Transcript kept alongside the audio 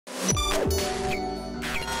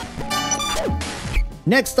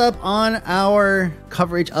Next up on our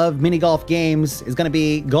coverage of mini golf games is going to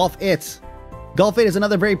be Golf It. Golf It is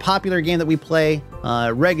another very popular game that we play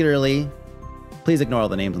regularly. Please ignore all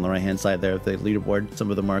the names on the right-hand side there of the leaderboard. Some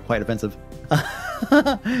of them are quite offensive.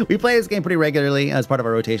 We play this game pretty regularly as part of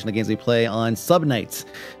our rotation of games we play on sub nights.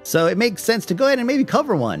 So it makes sense to go ahead and maybe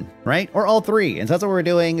cover one, right? Or all three. And so that's what we're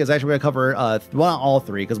doing is actually we're going to cover, well, not all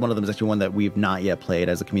three, because one of them is actually one that we've not yet played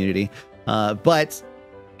as a community. But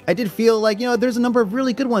I did feel like, you know, there's a number of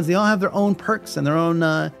really good ones. They all have their own perks and their own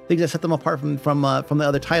things that set them apart from the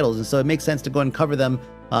other titles. And so it makes sense to go ahead and cover them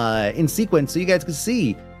in sequence so you guys can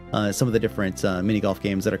see some of the different mini golf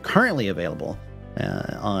games that are currently available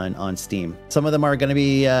on Steam. Some of them are going to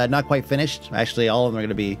be not quite finished. Actually, all of them are going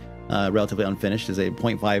to be relatively unfinished. There's a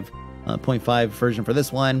 0.5 version for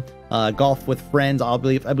this one. Golf with Friends, I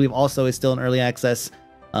believe also is still in early access.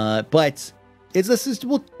 But it's just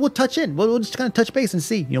we'll touch in. We'll just kind of touch base and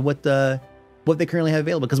see, you know, what they currently have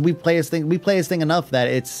available, because we play this thing enough that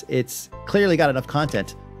it's clearly got enough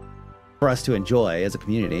content for us to enjoy as a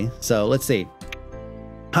community. So let's see.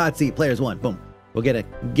 Hot seat, players one, boom. We'll get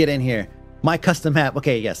in here. My custom map.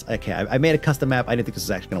 Okay, yes, okay. I made a custom map. I didn't think this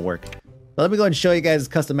was actually gonna work. But let me go ahead and show you guys this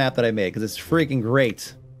custom map that I made, because it's freaking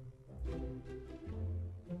great.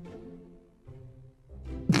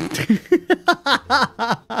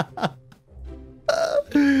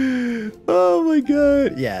 Oh my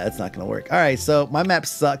god. Yeah, that's not gonna work. All right, so my map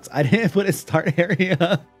sucks. I didn't put a start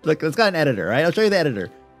area. Look, it's got an editor, right? I'll show you the editor.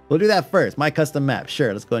 We'll do that first. My custom map.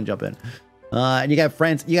 Sure, let's go and jump in. And you got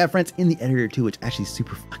friends in the editor too, which actually is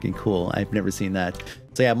super fucking cool. I've never seen that.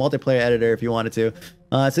 So yeah, multiplayer editor if you wanted to.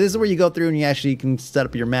 So this is where you go through and you actually can set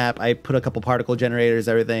up your map. I put a couple particle generators,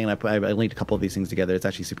 everything, and I linked a couple of these things together. It's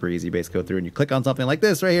actually super easy. Basically go through and you click on something like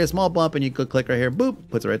this right here, small bump, and you click right here, boop,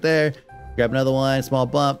 puts it right there. Grab another one, small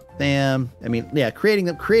bump, bam. I mean, yeah, creating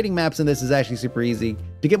maps in this is actually super easy.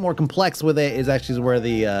 To get more complex with it is actually where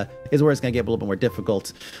it's gonna get a little bit more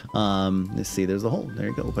difficult. Let's see, there's the hole. There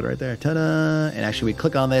you go. We'll put it right there. Ta-da! And actually, we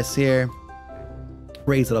click on this here,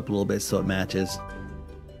 raise it up a little bit so it matches.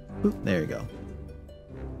 Boop, there you go.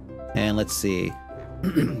 And let's see,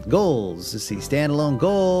 goals. Let's see, standalone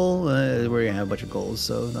goal. We're gonna have a bunch of goals,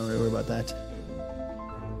 so don't really worry about that.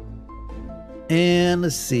 And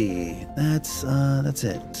let's see, that's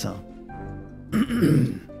it. So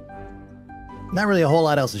not really a whole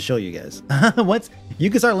lot else to show you guys. Once you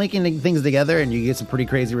can start linking things together and you get some pretty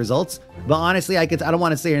crazy results. But honestly, I don't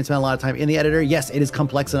want to sit here and spend a lot of time in the editor. Yes, it is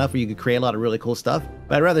complex enough where you could create a lot of really cool stuff,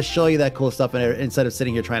 but I'd rather show you that cool stuff instead of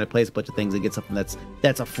sitting here trying to place a bunch of things and get something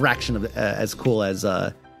that's a fraction of as cool as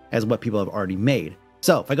what people have already made.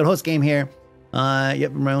 So if I go to host game here,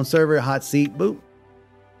 yep, my own server, hot seat, boop.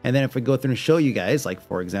 And then if we go through and show you guys, like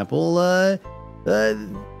for example,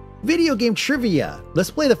 video game trivia. Let's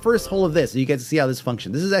play the first hole of this so you guys can see how this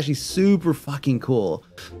functions. This is actually super fucking cool.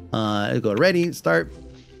 Go ready, start.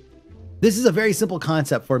 This is a very simple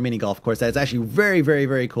concept for a mini golf course that's actually very, very,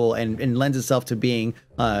 very cool and lends itself to being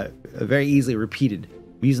very easily repeated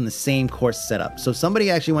using the same course setup. So somebody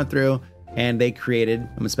actually went through and they created,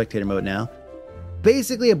 I'm in spectator mode now,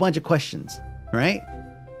 basically a bunch of questions, right?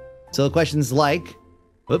 So the questions like,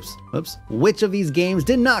 which of these games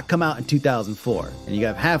did not come out in 2004? And you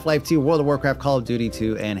have Half-Life 2, World of Warcraft, Call of Duty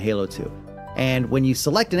 2, and Halo 2. And when you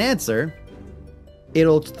select an answer,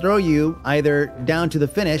 it'll throw you either down to the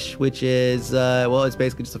finish, which is, well, it's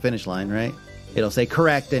basically just a finish line, right? It'll say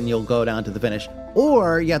correct, and you'll go down to the finish.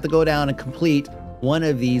 Or you have to go down and complete one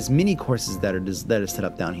of these mini courses that are set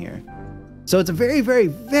up down here. So it's a very, very,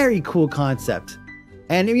 very cool concept.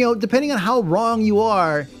 And, you know, depending on how wrong you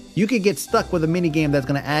are, you could get stuck with a mini game that's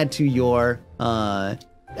going to add to your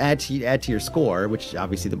your score, which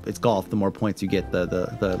obviously it's golf. The more points you get,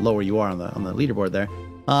 the lower you are on the leaderboard there.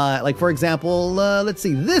 Like for example, let's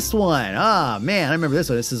see this one. Ah man, I remember this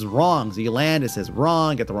one. This is wrong. So you land, it says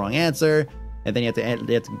wrong, get the wrong answer, and then you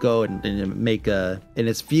have to go and make in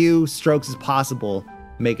as few strokes as possible,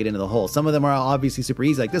 make it into the hole. Some of them are obviously super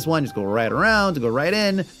easy, like this one, just go right around, to go right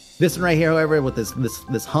in. This one right here, however, with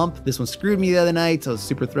this hump, this one screwed me the other night, so I was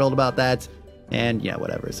super thrilled about that. And yeah,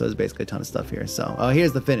 whatever. So there's basically a ton of stuff here. So, oh,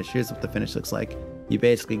 here's the finish. Here's what the finish looks like. You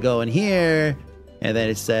basically go in here, and then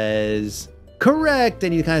it says correct,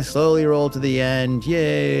 and you kind of slowly roll to the end.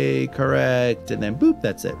 Yay, correct, and then boop,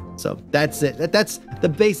 that's it. So that's it. That's the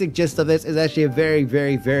basic gist of this. Is actually a very,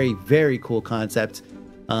 very, very, very cool concept.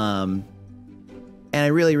 And I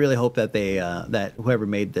really, really hope that that whoever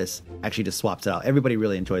made this actually just swaps it out. Everybody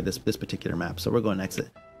really enjoyed this particular map, so we're going to exit.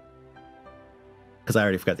 Because I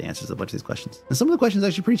already forgot the answers to a bunch of these questions. And some of the questions are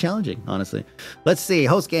actually pretty challenging, honestly. Let's see,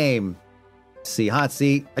 host game. See, hot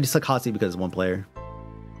seat. I just like hot seat because it's one player.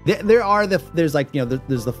 There's like, you know,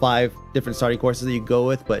 there's the 5 different starting courses that you go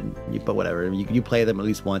with, but whatever. You play them at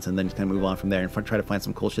least once and then just kind of move on from there and try to find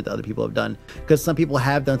some cool shit that other people have done, because some people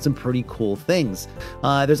have done some pretty cool things.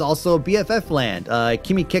 There's also BFF Land.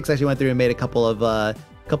 Kimmy Kicks actually went through and made a couple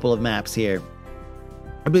of maps here.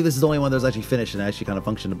 I believe this is the only one that was actually finished and actually kind of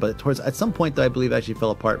functioned, but at some point though, I believe it actually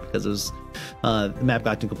fell apart because it was the map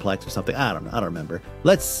got too complex or something. I don't know. I don't remember.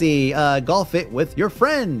 Let's see. Golf it with your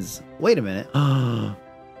friends. Wait a minute.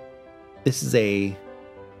 This is a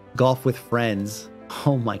golf with friends.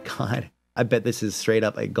 Oh my god. I bet this is straight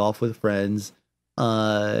up a golf with friends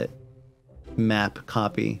map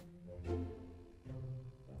copy.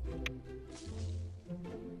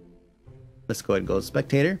 Let's go ahead and go to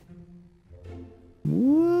spectator.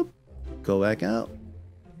 Whoop. Go back out.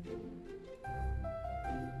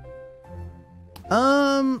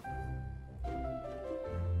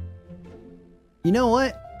 You know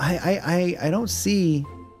what? I don't see.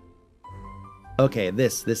 Okay,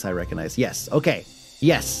 this I recognize. Yes. Okay.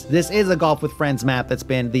 Yes, this is a Golf with Friends map that's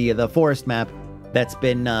been the forest map that's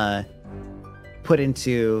been put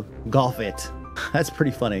into Golf It. That's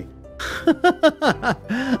pretty funny.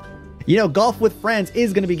 You know, Golf with Friends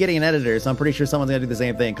is going to be getting an editor, so I'm pretty sure someone's going to do the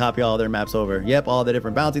same thing. Copy all their maps over. Yep, all the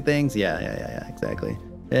different bouncy things. Yeah. Exactly.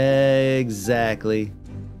 Exactly.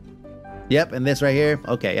 Yep, and this right here.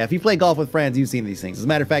 Okay, yeah, if you play Golf with Friends, you've seen these things. As a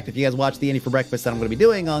matter of fact, if you guys watch the Indie for Breakfast that I'm going to be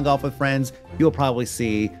doing on Golf with Friends, you'll probably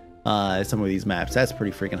see some of these maps. That's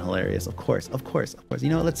pretty freaking hilarious. Of course. You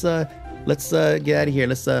know, let's get out of here.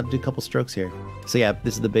 Let's do a couple strokes here. So yeah,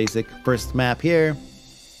 this is the basic first map here.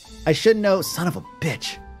 I should know, son of a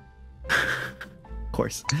bitch. Of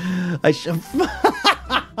course. I should.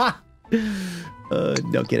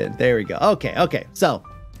 Don't get it. There we go. Okay. So,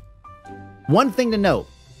 one thing to note: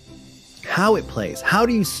 how it plays. How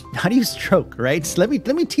do you stroke? Right. So let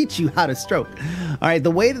me teach you how to stroke. All right.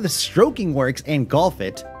 The way that the stroking works in Golf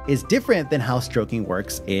It is different than how stroking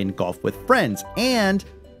works in Golf with Friends and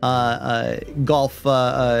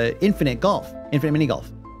Infinite Mini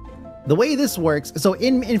Golf. The way this works, so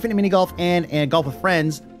in Infinite Mini Golf and Golf with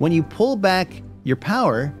Friends, when you pull back your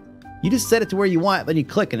power, you just set it to where you want, then you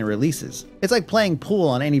click and it releases. It's like playing pool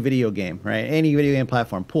on any video game, right? Any video game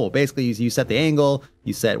platform, pool. Basically, you set the angle,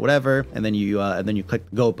 you set whatever, and then you click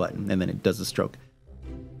the go button, and then it does the stroke.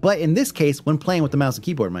 But in this case, when playing with the mouse and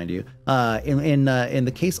keyboard, mind you, in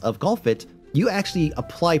the case of Golf It, you actually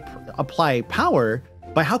apply power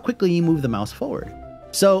by how quickly you move the mouse forward.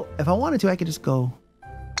 So if I wanted to, I could just go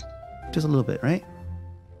just a little bit, right?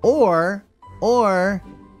 Or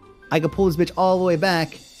I could pull this bitch all the way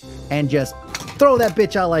back and just throw that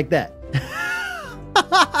bitch out like that.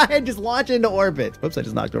 And just launch into orbit. Whoops, I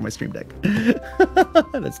just knocked over my Stream Deck.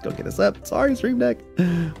 Let's go get this up. Sorry, Stream Deck.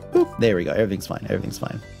 Boop. There we go. Everything's fine.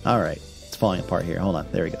 All right. It's falling apart here. Hold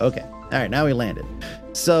on. There we go. Okay. All right. Now we landed.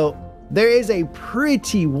 So there is a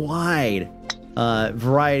pretty wide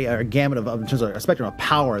variety or gamut of in terms of a spectrum of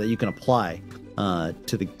power that you can apply in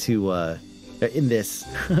this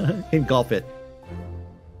in Golf It.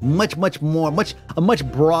 A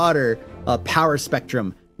much broader power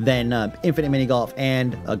spectrum than Infinite Mini Golf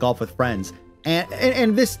and Golf with Friends,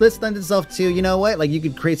 and this lends itself to, you know what, like you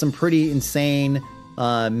could create some pretty insane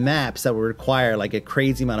maps that would require like a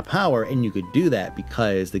crazy amount of power, and you could do that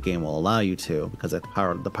because the game will allow you to, because the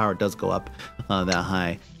power does go up that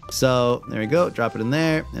high. So there we go, drop it in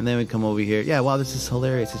there, and then we come over here. Yeah, wow, this is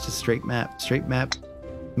hilarious. It's just straight map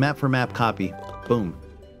for map copy. Boom.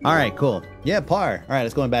 All right, cool. Yeah, par. All right,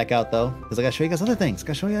 it's going back out though, because I gotta show you guys other things.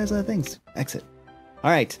 Exit. All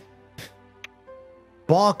right.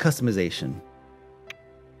 Ball customization.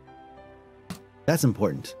 That's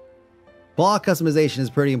important. Ball customization is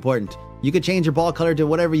pretty important. You could change your ball color to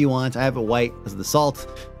whatever you want. I have it white because of the salt.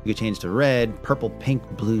 You could change to red, purple, pink,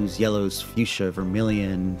 blues, yellows, fuchsia,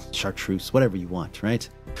 vermilion, chartreuse, whatever you want, right?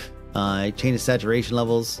 Change the saturation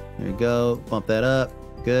levels. There you go. Bump that up.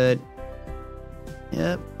 Good.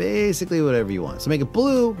 Yeah, basically whatever you want. So make it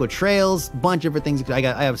blue with trails, bunch of different things.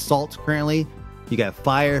 I have salt currently. You got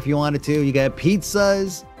fire if you wanted to. You got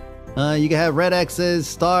pizzas. You can have red X's,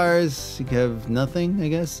 stars. You can have nothing, I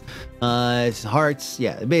guess. It's hearts.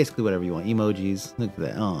 Yeah, basically whatever you want. Emojis. Look at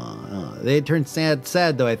that. Oh. They turn sad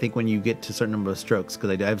though, I think, when you get to a certain number of strokes,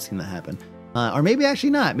 because I've seen that happen. Or maybe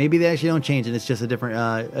actually not. Maybe they actually don't change and it's just a different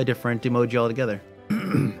emoji altogether.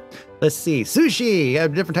 Let's see. Sushi. You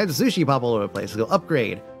have different types of sushi pop all over the place. Let's go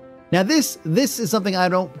upgrade. Now this is something I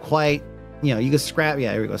don't quite, you can scrap.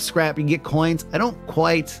 Yeah, here we go. Scrap. You can get coins. I don't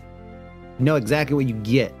quite know exactly what you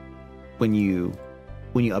get when you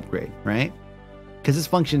upgrade, right? Because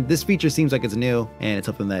this feature seems like it's new and it's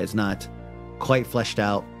something that is not quite fleshed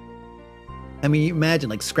out. I mean, you imagine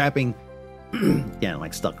like scrapping, yeah, I'm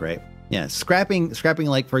like stuck, right? Yeah, scrapping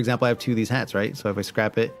like, for example, I have 2 of these hats, right? So if I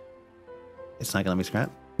scrap it, it's not gonna let me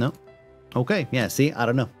scrap? No? Okay, yeah, see, I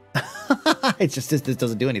don't know. It's just, this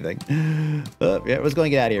doesn't do anything. Oh, yeah, let's go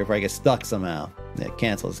and get out of here before I get stuck somehow. Yeah,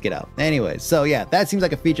 cancel, let's get out. Anyway, so yeah, that seems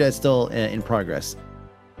like a feature that's still in progress.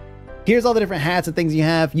 Here's all the different hats and things you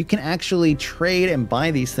have. You can actually trade and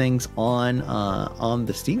buy these things on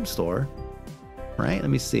the Steam store, right? Let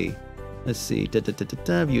me see. Let's see.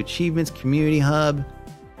 View achievements, community hub.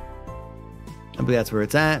 I believe that's where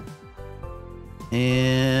it's at.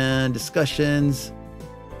 And discussions.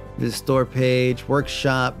 The store page,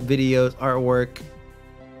 workshop, videos, artwork.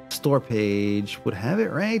 Store page would have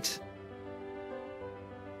it, right?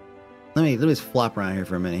 Let me just flop around here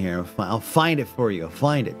for a minute here. I'll find it for you. I'll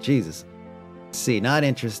find it. Jesus. Let's see, not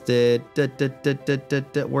interested.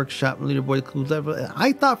 Workshop, leaderboard, cool level.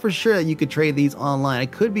 I thought for sure that you could trade these online. I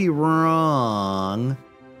could be wrong.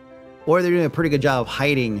 Or they're doing a pretty good job of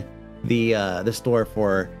hiding the store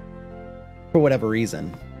for whatever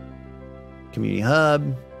reason. Community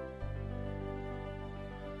hub.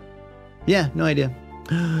 Yeah, no idea.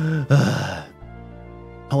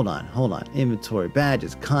 Hold on. Inventory,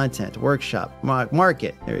 badges, content, workshop,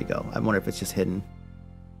 market. There we go. I wonder if it's just hidden.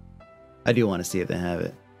 I do want to see if they have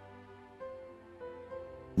it.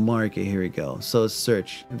 Market, here we go. So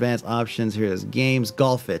search, advanced options. Here's games,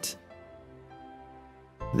 golf it.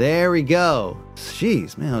 There we go.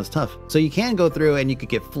 Jeez, man, that was tough. So you can go through and you could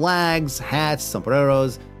get flags, hats,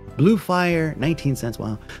 sombreros, blue fire, 19 cents.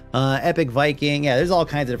 Wow. Epic Viking. Yeah, there's all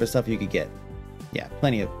kinds of different stuff you could get. Yeah,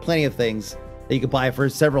 plenty of things that you could buy for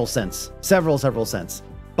several cents. Several cents.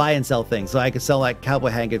 Buy and sell things. So I could sell that cowboy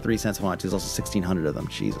hat and get 3 cents if I want to. There's also 1,600 of them.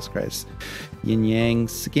 Jesus Christ. Yin Yang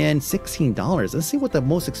skin, $16. Let's see what the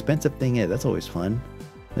most expensive thing is. That's always fun.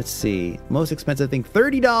 Let's see. Most expensive thing,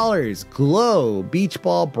 $30. Glow, beach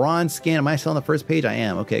ball, bronze skin. Am I still on the first page? I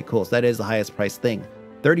am. Okay, cool. So that is the highest priced thing.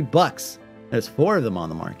 30 bucks. There's 4 of them on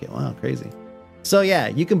the market. Wow, crazy. So yeah,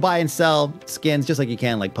 you can buy and sell skins just like you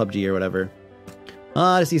can like PUBG or whatever.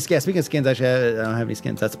 To see skins. Speaking of skins, actually, I don't have any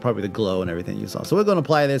skins. That's probably the glow and everything you saw. So we're going to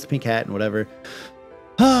apply this pink hat and whatever.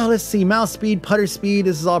 Let's see. Mouse speed, putter speed.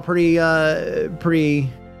 This is all pretty obvious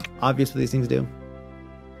what these things do.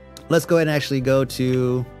 Let's go ahead and actually go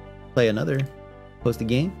to play another. Post a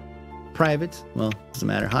game. Private. Well, doesn't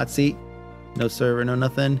matter. Hot seat. No server, no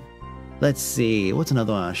nothing. Let's see. What's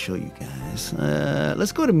another one I'll show you guys?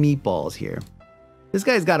 Let's go to meatballs here. This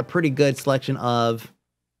guy's got a pretty good selection of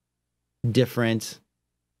different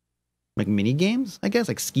like mini games, I guess,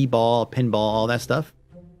 like skee ball, pinball, all that stuff.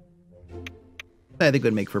 I think it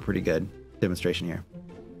would make for a pretty good demonstration here.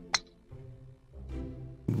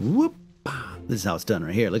 Whoop. This is how it's done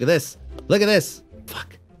right here. Look at this. Look at this.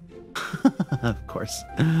 Fuck. Of course.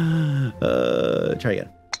 Try again.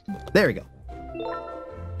 There we go.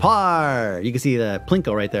 Par. You can see the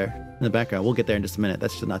Plinko right there in the background. We'll get there in just a minute.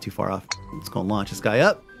 That's just not too far off. Let's go and launch this guy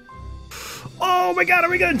up. Oh my god, are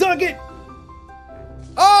we gonna dunk it?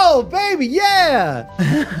 Oh, baby, yeah!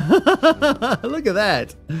 Look at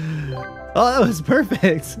that. Oh, that was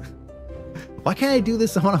perfect. Why can't I do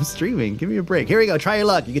this when I'm streaming? Give me a break. Here we go. Try your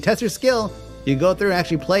luck. You can test your skill. You can go through and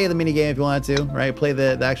actually play the mini game if you wanted to, right? Play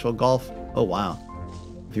the actual golf. Oh, wow.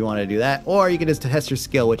 If you wanted to do that. Or you can just test your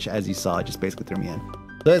skill, which, as you saw, just basically threw me in.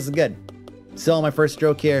 So this is good. Still on my first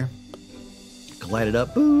stroke here. Glide it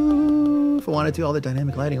up. Boo! If I wanted to, all the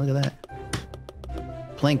dynamic lighting. Look at that.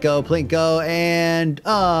 Plinko, and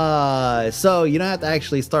so you don't have to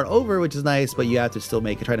actually start over, which is nice, but you have to still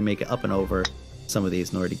try to make it up and over some of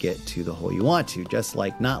these in order to get to the hole you want to, just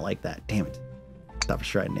like not like that. Damn it. Thought for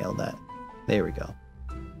sure I nailed that. There we go.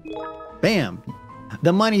 Bam.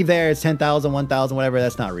 The money there is 10,000, 1,000, whatever.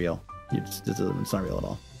 That's not real. It's not real at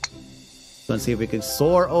all. So let's see if we can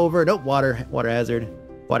soar over. Nope, water hazard.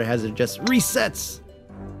 Water hazard just resets.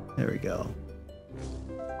 There we go.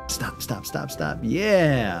 Stop.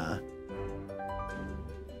 Yeah.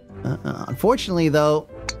 Unfortunately, though,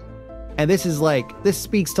 and this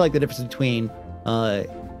speaks to like the difference between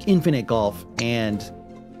infinite golf and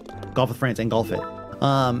golf with friends and golf it.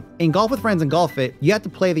 In golf with friends and golf it, you have to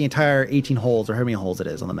play the entire 18 holes or how many holes it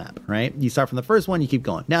is on the map, right? You start from the first one, you keep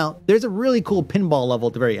going. Now, there's a really cool pinball level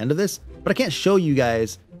at the very end of this, but I can't show you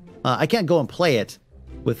guys. I can't go and play it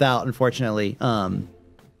without, unfortunately,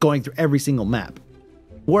 going through every single map.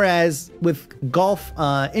 Whereas with golf,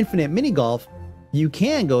 infinite mini golf, you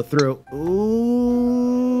can go through.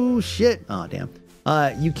 Ooh, shit. Oh, damn.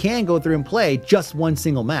 You can go through and play just one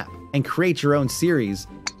single map and create your own series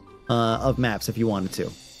of maps if you wanted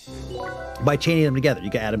to. by chaining them together. You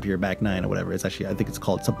can add them to your back 9 or whatever. It's actually, I think it's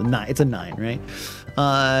called something 9. It's a 9, right?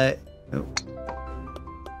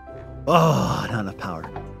 Oh, not enough power.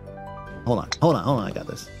 Hold on. I got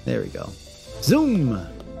this. There we go. Zoom.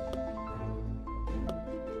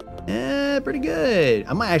 Yeah, pretty good.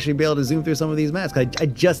 I might actually be able to zoom through some of these maps, because I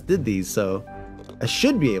just did these, so I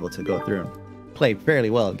should be able to go through and play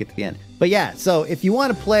fairly well and get to the end. But yeah, so if you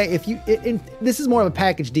want to play, this is more of a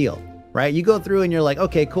package deal, right? You go through and you're like,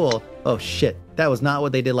 okay, cool. Oh shit, that was not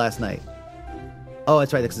what they did last night. Oh,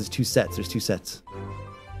 that's right, because there's 2 sets. There's 2 sets.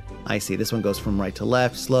 I see. This one goes from right to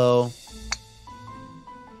left, slow.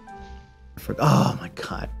 Oh my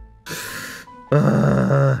god.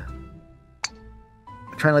 I'm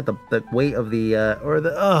trying to let the weight of the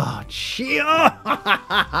oh shit.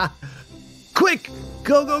 Quick!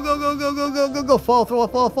 Go! Fall.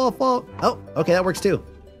 Oh, okay, that works too.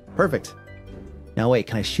 Perfect. Now wait,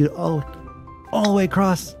 can I shoot all the way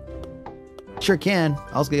across? Sure can.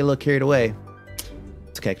 I was gonna get a little carried away.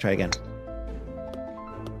 It's okay, try again.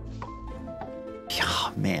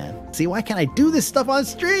 Oh man. See, why can't I do this stuff on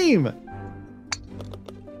stream?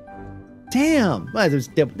 Damn. Well, there's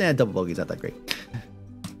double bogey's not that great.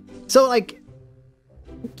 So like,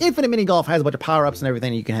 Infinite Mini Golf has a bunch of power-ups and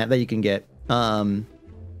everything you can have that you can get, and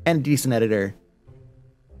a decent editor.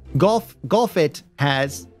 Golf It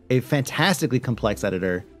has a fantastically complex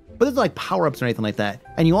editor, but there's like power-ups or anything like that.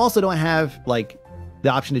 And you also don't have like the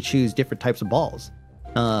option to choose different types of balls.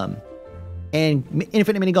 And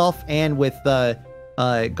Infinite Mini Golf and with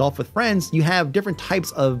Golf with Friends, you have different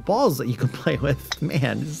types of balls that you can play with.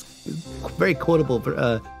 Man, this is a very quotable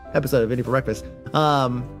episode of Video for Breakfast.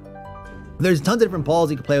 There's tons of different balls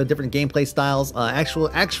you can play with, different gameplay styles.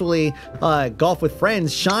 Actually, Golf with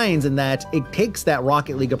Friends shines in that it takes that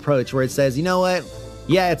Rocket League approach where it says, you know what?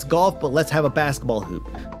 Yeah, it's golf, but let's have a basketball hoop,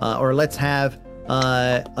 or let's have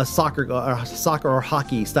a soccer or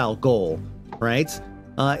hockey style goal, right?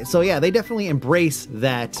 So yeah, they definitely embrace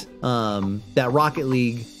that that Rocket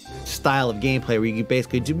League style of gameplay where you can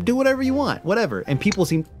basically do whatever you want, whatever. And people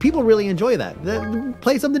really enjoy that.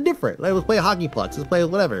 Play something different. Like, let's play a hockey pucks. Let's play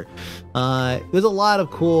whatever. There's a lot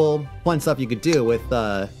of cool, fun stuff you could do with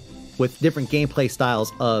different gameplay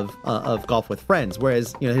styles of Golf with Friends.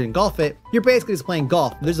 Whereas, you know, in Golf It, you're basically just playing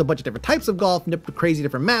golf. There's a bunch of different types of golf, and crazy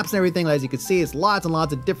different maps and everything. As you can see, it's lots and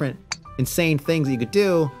lots of different insane things that you could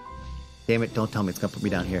do. Damn it, don't tell me it's gonna put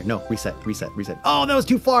me down here. No, reset. Oh, that was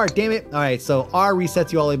too far, damn it. All right, so R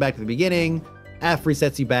resets you all the way back to the beginning. F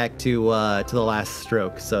resets you back to the last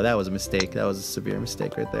stroke. So that was a mistake. That was a severe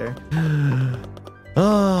mistake right there. Oh,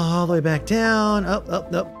 all the way back down. Oh,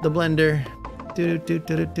 the blender. Do.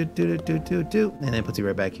 And then puts you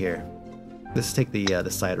right back here. Let's take the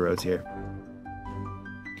side roads here.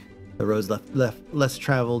 The roads less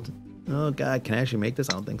traveled. Oh God, can I actually make this?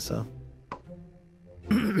 I don't think so.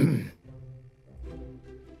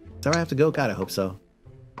 Is that where I have to go? God, I hope so.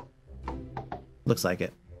 Looks like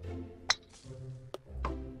it.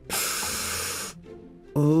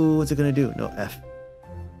 Ooh, what's it gonna do? No, F.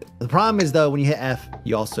 The problem is though, when you hit F,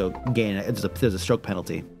 you also gain there's a stroke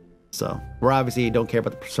penalty. So we're obviously don't care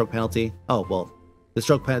about the stroke penalty. Oh well, the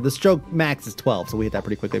stroke max is 12, so we hit that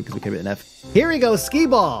pretty quickly because we could hit an F. Here we go, skee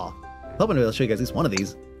ball. Hoping to be able to show you guys at least one of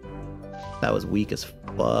these. That was weak as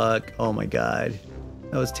fuck. Oh my God,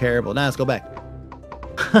 that was terrible. Now let's go back.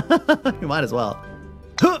 You might as well.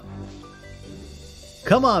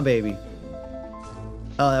 Come on, baby.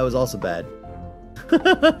 Oh, that was also bad.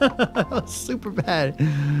 That was super bad.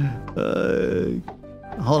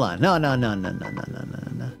 Hold on. No.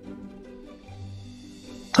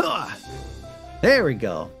 There we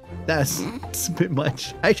go. That's a bit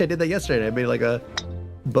much. Actually, I did that yesterday. I made like a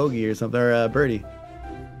bogey or something, or a birdie.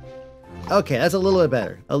 Okay, that's a little bit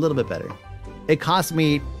better. A little bit better. It cost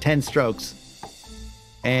me 10 strokes.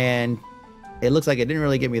 And it looks like it didn't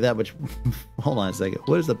really give me that much. Hold on a second.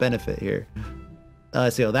 What is the benefit here?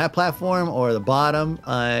 So that platform or the bottom,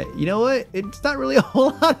 you know what? It's not really a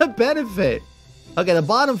whole lot of benefit. Okay, the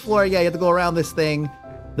bottom floor, yeah, you have to go around this thing.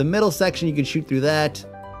 The middle section, you can shoot through that.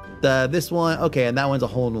 This one, okay, and that one's a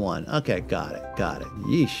hole in one. Okay, got it.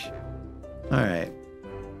 Yeesh. All right.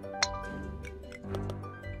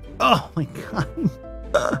 Oh my God.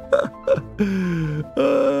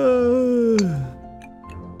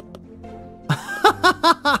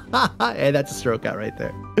 Hey, that's a stroke out right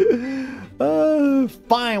there.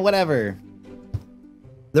 Fine, whatever.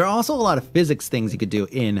 There are also a lot of physics things you could do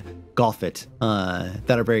in Golf It that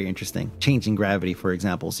are very interesting. Changing gravity, for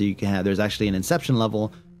example. So you can have, there's actually an Inception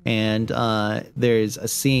level, and there's a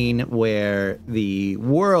scene where the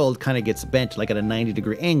world kind of gets bent like at a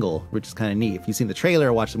 90-degree angle, which is kind of neat. If you've seen the trailer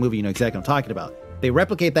or watched the movie, you know exactly what I'm talking about. they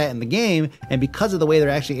replicate that in the game, and because of the way they're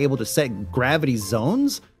actually able to set gravity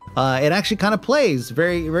zones, it actually kind of plays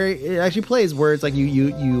it actually plays where it's like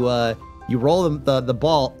you roll the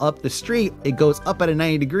ball up the street, it goes up at a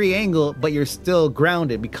 90-degree angle, but you're still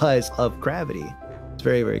grounded because of gravity. It's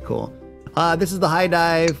very, very cool. This is the high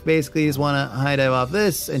dive. Basically, you just want to high dive off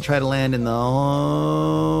this and try to land in the...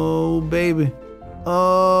 Oh, baby.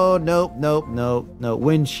 Oh, nope.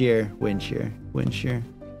 Wind shear. Man,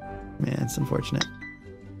 it's unfortunate.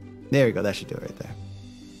 There we go. That should do it right there.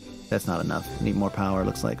 That's not enough. Need more power,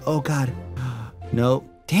 looks like. Oh, God. Nope.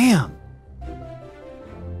 Damn.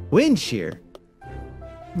 Wind shear.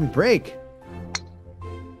 Let me break.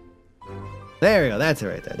 There we go. That's it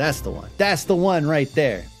right there. That's the one. That's the one right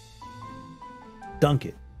there. Dunk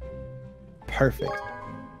it. Perfect.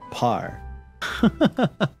 Par.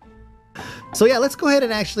 So yeah, let's go ahead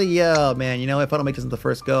and actually, oh man, you know, if I don't make this in the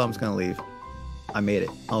first go, I'm just gonna leave. I made it.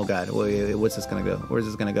 Oh God, wait, what's this gonna go? Where's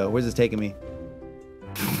this gonna go? Where's this taking me?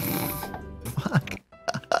 Fuck.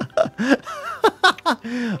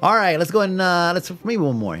 All right, let's go and let's maybe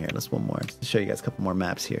one more here. Let's one more. Just to show you guys a couple more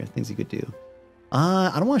maps here, things you could do.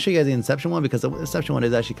 I don't want to show you guys the Inception one because the Inception one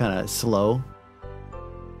is actually kind of slow.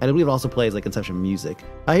 I believe it also plays like Inception music.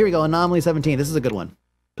 Here we go, Anomaly 17. This is a good one.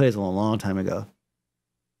 Plays a long time ago.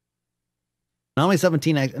 Anomaly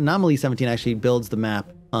 17 actually builds the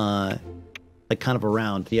map like kind of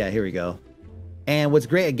around. Yeah, here we go. And what's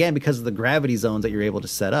great, again, because of the gravity zones that you're able to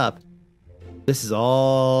set up, this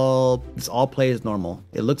all plays normal.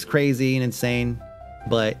 It looks crazy and insane,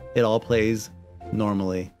 but it all plays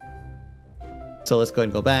normally. So let's go ahead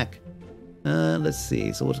and go back. Let's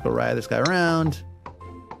see. So we'll just go ride this guy around.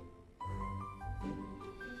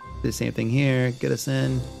 Do the same thing here. Get us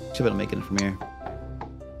in. Should be able to make it from here.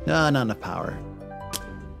 No, not enough power.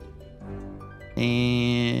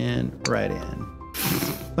 And right in.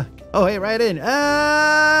 Oh, hey, right in.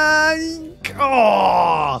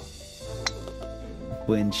 Oh!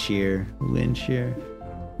 Wind shear.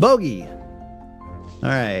 Bogey. All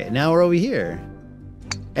right, now we're over here.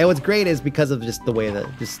 And what's great is because of just the way that,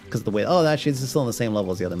 oh, actually, this is still on the same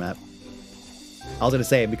level as the other map. I was gonna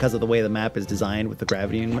say, because of the way the map is designed with the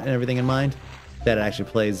gravity and everything in mind, that it actually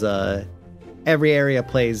plays, every area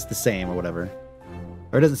plays the same or whatever.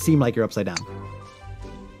 Or it doesn't seem like you're upside down.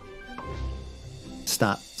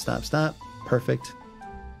 Stop. Perfect.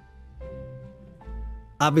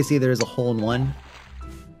 Obviously, there is a hole-in-one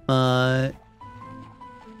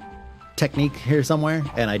technique here somewhere,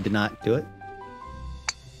 and I did not do it.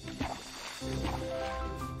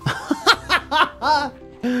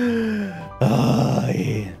 Oh,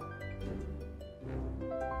 yeah.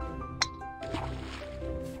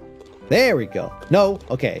 There we go. No.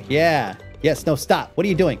 Okay. Yeah. Yes. No. Stop. What are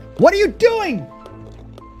you doing? What are you doing?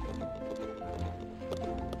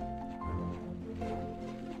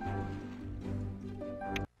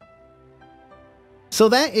 So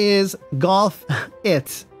that is golf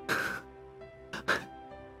it.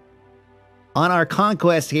 On our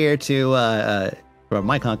conquest here to or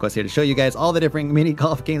my conquest here to show you guys all the different mini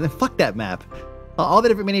golf games. And fuck that map. All the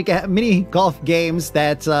different mini golf games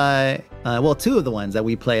that, well, two of the ones that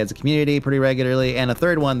we play as a community pretty regularly, and a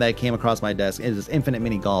third one that came across my desk is Infinite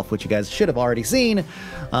Mini Golf, which you guys should have already seen.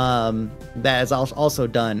 That is also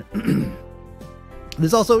done.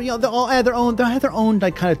 There's also, you know, they all have their own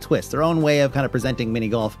like kind of twist, their own way of kind of presenting mini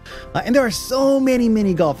golf. And there are so many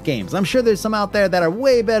mini golf games. I'm sure there's some out there that are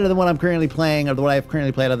way better than what I'm currently playing or what I've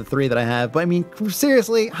currently played out of the three that I have. But I mean,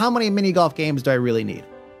 seriously, how many mini golf games do I really need?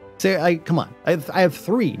 So come on, I have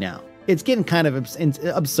three now. It's getting kind of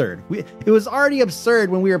absurd. It was already absurd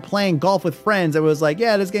when we were playing golf with friends. It was like,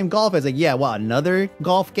 yeah, this game Golf. It's like, yeah, wow, another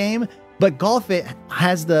golf game. But Golf It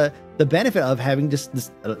has the benefit of having just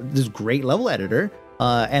this great level editor.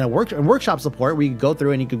 And a workshop support where you can go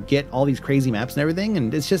through and you can get all these crazy maps and everything.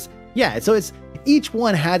 And it's just, yeah, so it's, each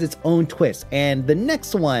one has its own twist. And the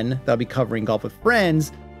next one that I'll be covering, Golf with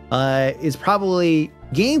Friends, is probably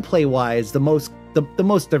gameplay wise the most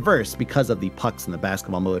diverse because of the pucks and the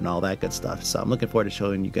basketball mode and all that good stuff. So I'm looking forward to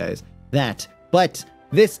showing you guys that. But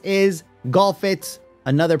this is Golf It,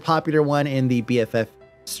 another popular one in the BFF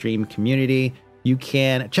stream community. You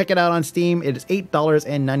can check it out on Steam. It is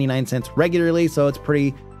 $8.99 regularly, so it's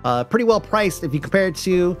pretty well priced if you compare it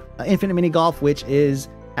to Infinite Mini Golf, which is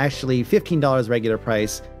actually $15 regular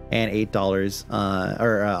price and $8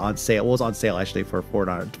 on sale. Well, it was on sale actually for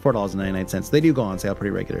 $4.99. They do go on sale pretty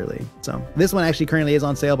regularly. So this one actually currently is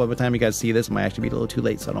on sale, but by the time you guys see this, it might actually be a little too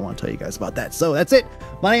late, so I don't want to tell you guys about that. So that's it.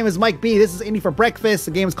 My name is Mike B. This is Indie for Breakfast.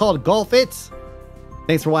 The game is called Golf It.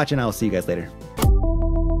 Thanks for watching. I will see you guys later.